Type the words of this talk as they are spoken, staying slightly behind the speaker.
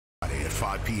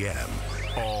5 p.m.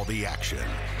 All the action,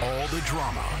 all the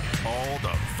drama, all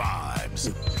the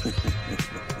vibes.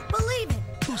 Believe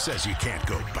it. Who says you can't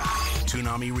go back?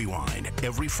 Toonami Rewind,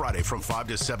 every Friday from 5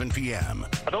 to 7 p.m.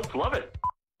 Adults love it.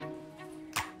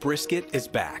 Brisket is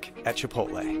back at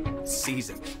Chipotle.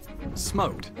 Seasoned,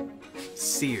 smoked,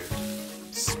 seared,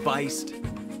 spiced,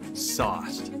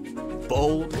 sauced,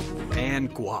 bold,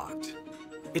 and guacced.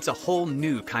 It's a whole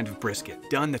new kind of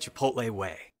brisket done the Chipotle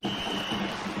way.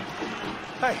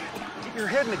 Hey, get your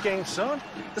head in the game, son.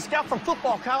 The scout from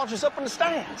football college is up in the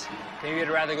stands. Maybe you'd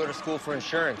rather go to school for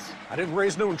insurance. I didn't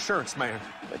raise no insurance, man.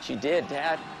 But you did,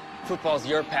 Dad. Football's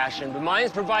your passion, but mine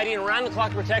is providing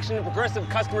around-the-clock protection to progressive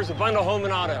customers who bundle home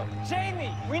and auto. Jamie,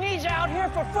 we need you out here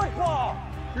for football.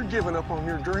 You're giving up on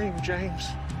your dream, James.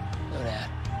 No, Dad.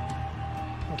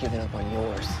 I'm giving up on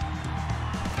yours.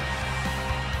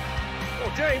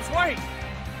 Oh, James, wait!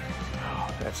 Oh,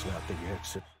 that's not the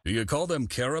exit. Do you call them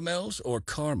caramels or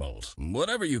caramels?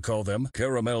 Whatever you call them,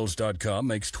 caramels.com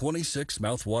makes 26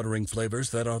 mouth-watering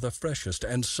flavors that are the freshest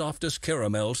and softest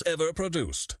caramels ever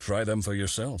produced. Try them for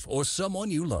yourself or someone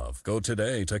you love. Go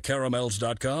today to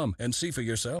caramels.com and see for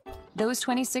yourself. Those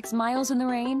 26 miles in the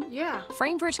rain? Yeah.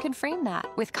 FrameBridge can frame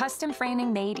that with custom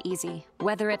framing made easy.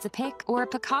 Whether it's a pick or a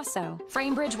Picasso,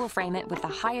 FrameBridge will frame it with the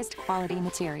highest quality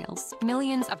materials.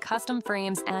 Millions of custom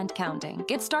frames and counting.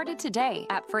 Get started today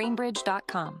at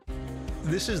framebridge.com.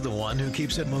 This is the one who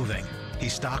keeps it moving. He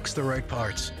stocks the right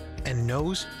parts and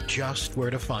knows just where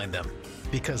to find them.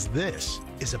 Because this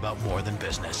is about more than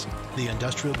business. The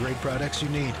industrial-grade products you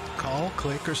need. Call,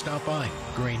 click, or stop by.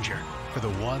 Grainger, for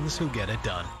the ones who get it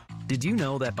done. Did you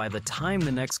know that by the time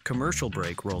the next commercial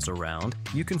break rolls around,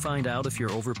 you can find out if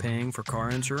you're overpaying for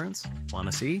car insurance?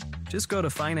 Want to see? Just go to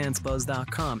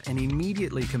financebuzz.com and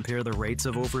immediately compare the rates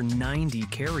of over 90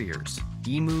 carriers.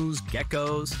 Emus,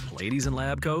 geckos, ladies in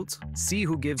lab coats. See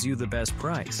who gives you the best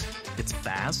price. It's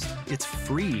fast, it's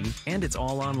free, and it's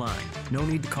all online. No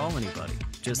need to call anybody.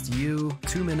 Just you,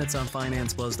 2 minutes on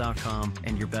financebuzz.com,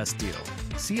 and your best deal.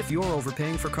 See if you're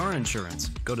overpaying for car insurance.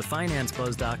 Go to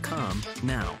financebuzz.com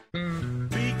now.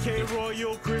 BK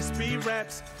Royal Crispy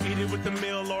Wraps. Eat it with the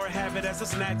meal or have it as a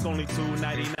snack. Only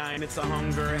 $2.99. It's a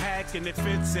hunger hack and it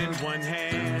fits in one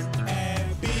hand. At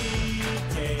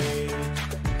BK,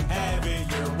 have it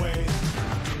your way.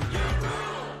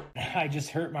 I just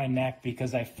hurt my neck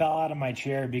because I fell out of my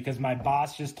chair because my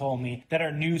boss just told me that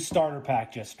our new starter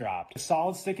pack just dropped. A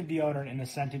solid stick of deodorant in the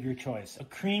scent of your choice. A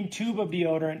cream tube of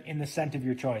deodorant in the scent of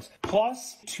your choice.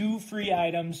 Plus 2 free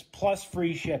items, plus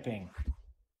free shipping.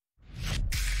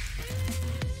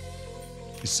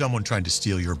 Is someone trying to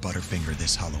steal your Butterfinger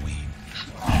this Halloween?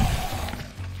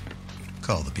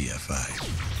 Call the BFI.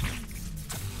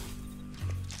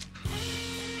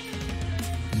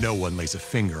 No one lays a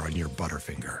finger on your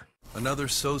Butterfinger. Another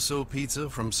so-so pizza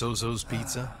from So-So's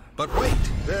Pizza? But wait,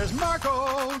 there's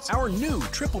Marco's! Our new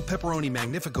triple pepperoni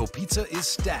Magnifico pizza is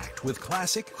stacked with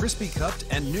classic, crispy cupped,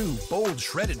 and new bold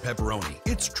shredded pepperoni.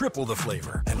 It's triple the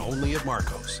flavor, and only at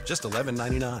Marco's. Just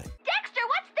 $11.99. Dexter,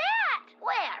 what's that?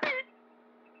 Where?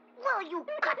 Will you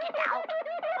cut it out?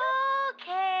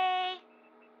 Okay.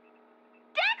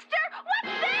 Dexter,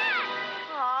 what's that?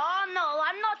 Oh, no,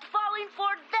 I'm not falling for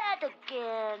that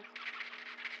again.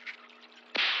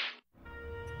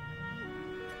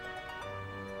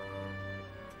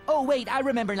 Oh, wait, I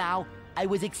remember now. I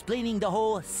was explaining the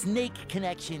whole snake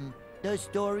connection. The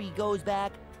story goes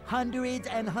back hundreds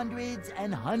and hundreds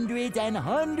and hundreds and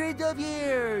hundreds of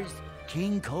years.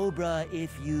 King Cobra,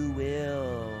 if you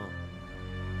will.